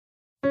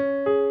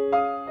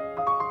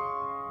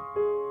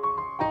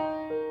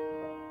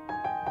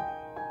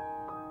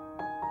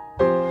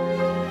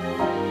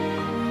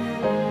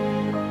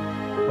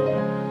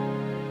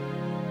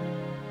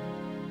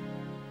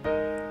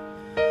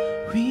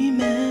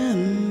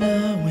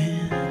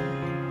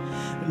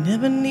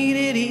never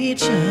needed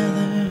each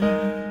other,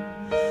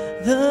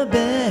 the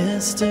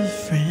best of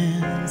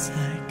friends,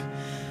 like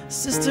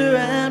sister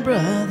and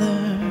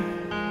brother.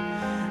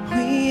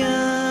 We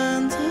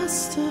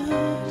understood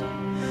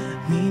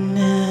we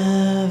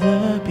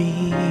never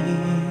be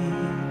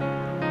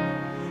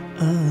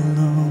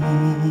alone.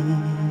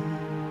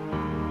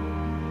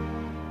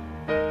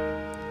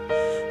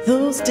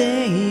 Those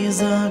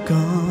days are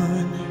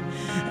gone,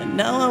 and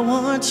now I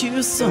want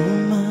you so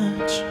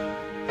much.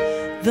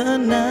 The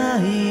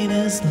night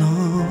is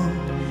long,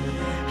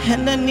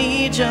 and I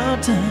need your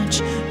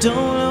touch.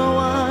 Don't know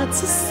what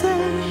to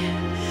say,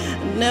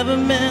 never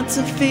meant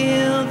to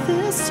feel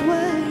this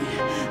way.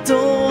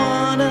 Don't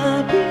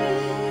wanna be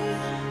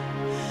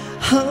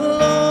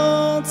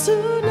alone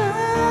tonight.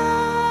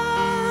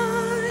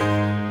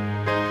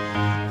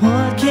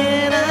 What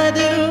can I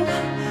do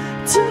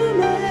to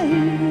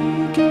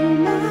make you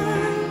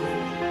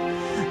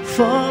mine?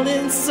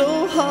 Falling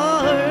so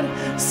hard,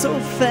 so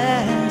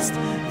fast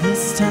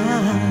this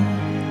time.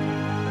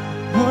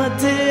 What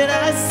did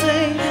I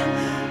say?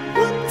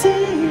 What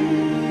did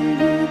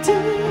you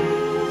do?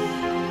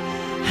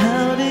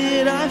 How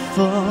did I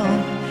fall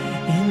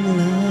in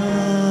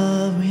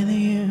love with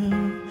you?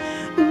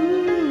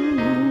 Ooh,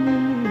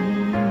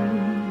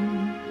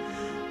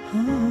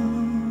 oh.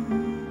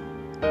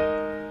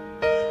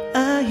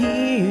 I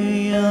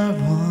hear your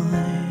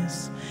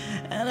voice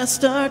and I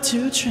start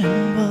to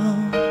tremble.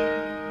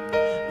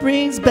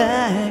 Brings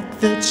back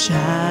the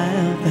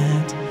child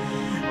that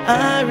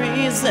I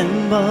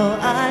resemble.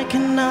 I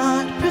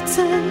cannot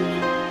pretend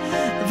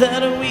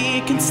that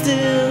we can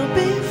still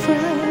be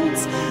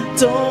friends.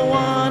 Don't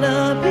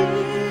wanna be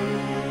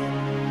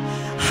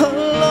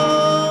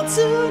alone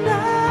tonight.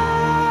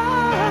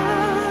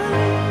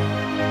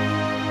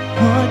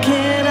 What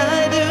can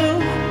I do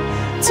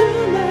to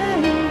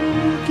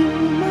make you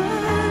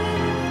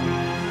mine?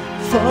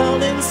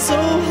 Falling so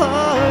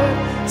hard,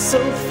 so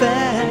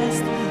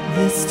fast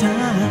this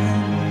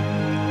time.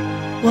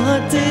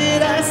 What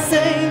did I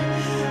say?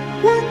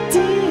 What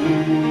did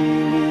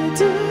you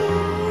do?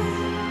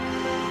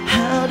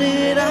 How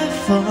did I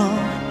fall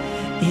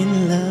in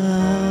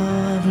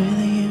love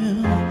with you?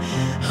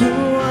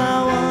 Oh, I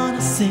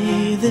wanna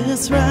say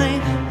this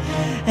right,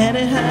 and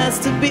it has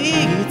to be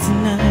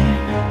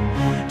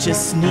tonight.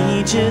 Just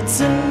need you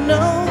to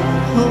know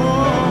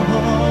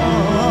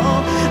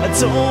I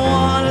don't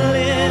wanna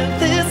live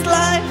this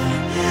life.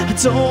 I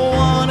don't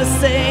wanna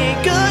say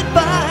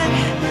goodbye.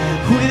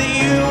 With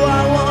you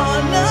I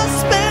wanna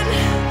spend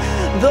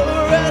the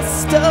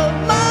rest of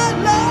my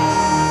life.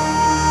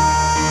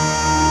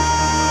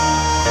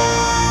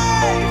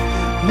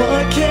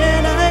 What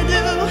can I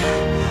do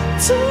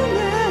to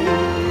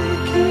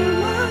make you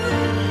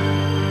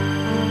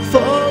mine?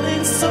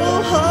 Falling so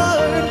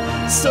hard,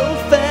 so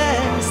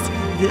fast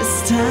this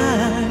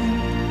time.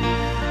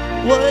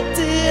 What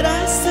did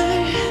I say?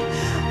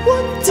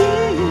 What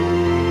did you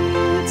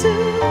do?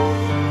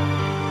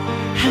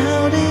 How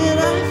did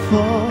I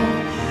fall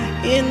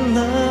in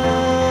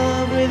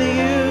love with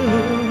you?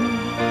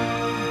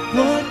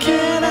 What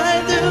can I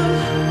do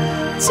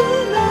to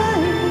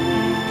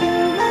make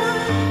you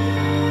mine?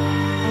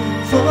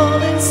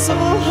 Falling so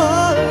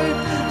hard,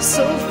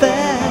 so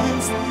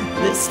fast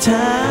this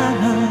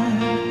time.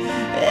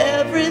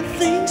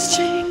 Everything's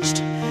changed,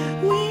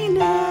 we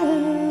never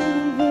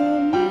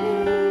knew.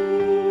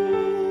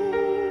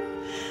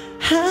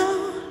 How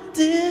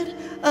did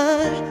I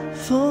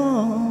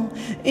fall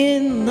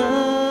in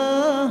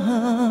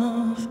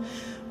love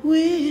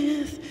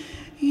with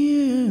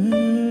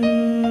you?